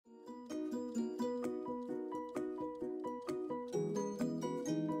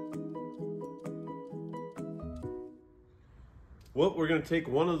Well, we're going to take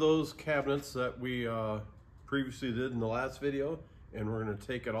one of those cabinets that we previously did in the last video, and we're going to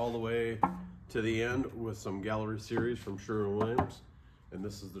take it all the way to the end with some gallery series from Sherwin Williams. And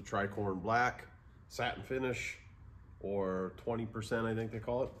this is the tricorn black satin finish, or 20% I think they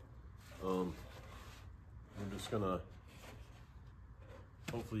call it. I'm just going to,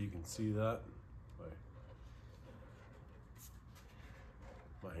 hopefully you can see that.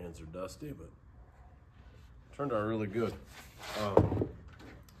 My hands are dusty, but turned out really good.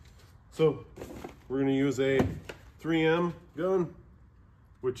 So we're going to use a 3M gun,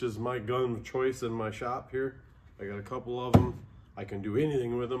 which is my gun of choice in my shop here. I got a couple of them. I can do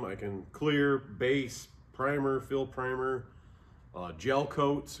anything with them. I can clear, base, primer, fill primer, gel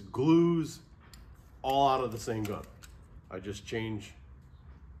coats, glues, all out of the same gun. I just change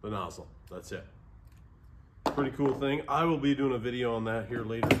the nozzle. That's it. Pretty cool thing. I will be doing a video on that here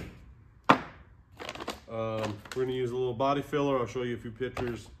later. We're going to use a little body filler. I'll show you a few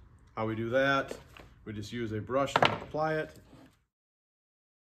pictures how we do that. We just use a brush to apply it.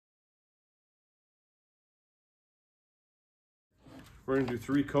 We're going to do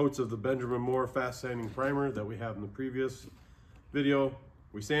 3 coats of the Benjamin Moore fast sanding primer that we have in the previous video.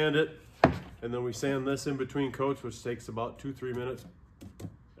 We sand it, and then we sand this in between coats, which takes about 2-3 minutes.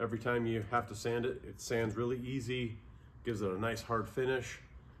 Every time you have to sand it, it sands really easy, gives it a nice hard finish,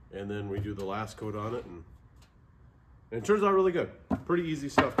 and then we do the last coat on it, and it turns out really good. Pretty easy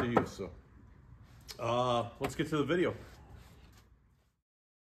stuff to use. So let's get to the video.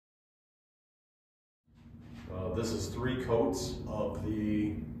 This is 3 coats of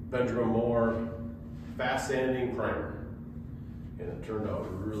the Benjamin Moore fast sanding primer, and it turned out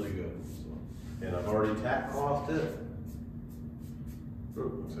really good. So, and I've already tack clothed it.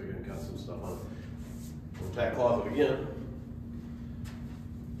 Ooh, looks like I got some stuff on it. We'll tack cloth it again.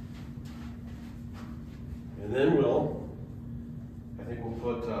 And then I think we'll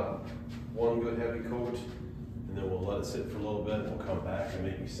put one good heavy coat, and then we'll let it sit for a little bit, and we'll come back and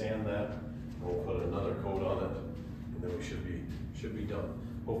maybe sand that, and we'll put another coat on it, and then we should be done.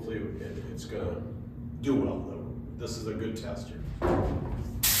 Hopefully it's gonna do well though. This is a good test here.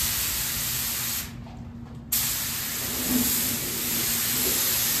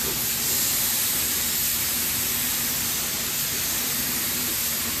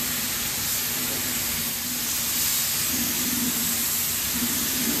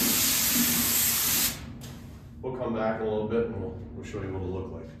 We'll come back in a little bit and we'll show you what it'll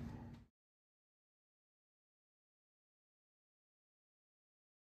look like.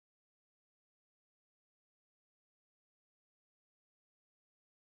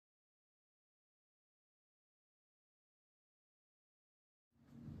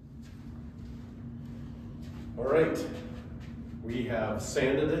 All right, we have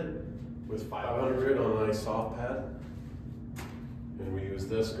sanded it with 500 grit on a nice soft pad, and we use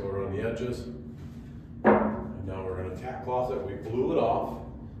this, go around the edges. And now we're going to tack cloth it. We blew it off,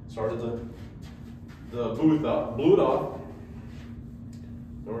 started the booth up, blew it off.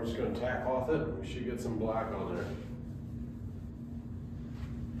 Now we're just going to tack cloth it, and we should get some black on there.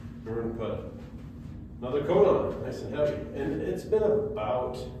 We're going to put another coat on it, nice and heavy. And it's been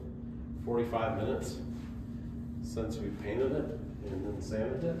about 45 minutes since we painted it and then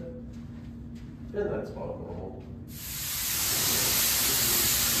sanded it, and that's about normal.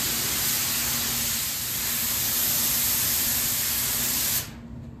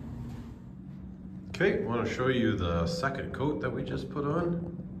 Okay, I want to show you the second coat that we just put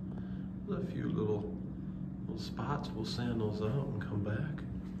on. There's a few little spots. We'll sand those out and come back.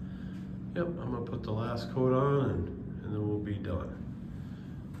 Yep, I'm going to put the last coat on, and then we'll be done.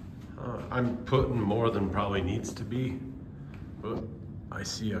 I'm putting more than probably needs to be, but I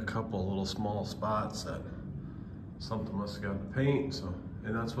see a couple little small spots that something must have got to paint. So,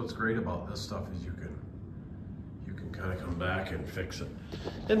 and that's what's great about this stuff, is you can kind of come back and fix it.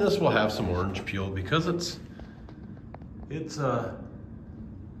 And this will have some orange peel because it's not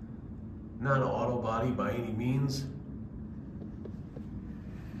an auto body by any means,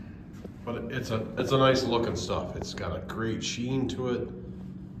 but it's a nice looking stuff. It's got a great sheen to it.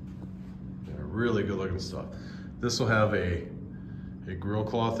 Really good looking stuff. This will have a grill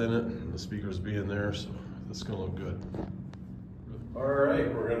cloth in it, and the speakers being there, so this is gonna look good. All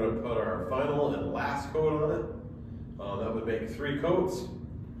right, we're gonna put our final and last coat on it. That would make 3 coats.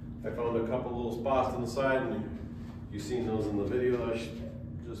 I found a couple little spots on the side, and you've seen those in the video that I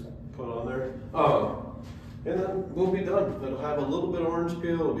just put on there. And then we'll be done. It'll have a little bit of orange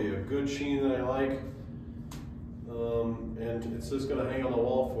peel. It'll be a good sheen that I like. And it's just gonna hang on the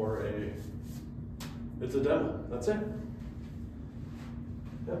wall for it's a demo. That's it.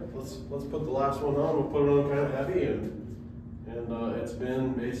 Yeah, let's put the last one on. We'll put it on kind of heavy, and And it's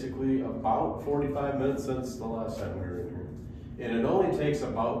been basically about 45 minutes since the last time we were in here. And it only takes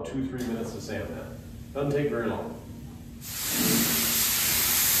about 2-3 minutes to sand that. Doesn't take very long.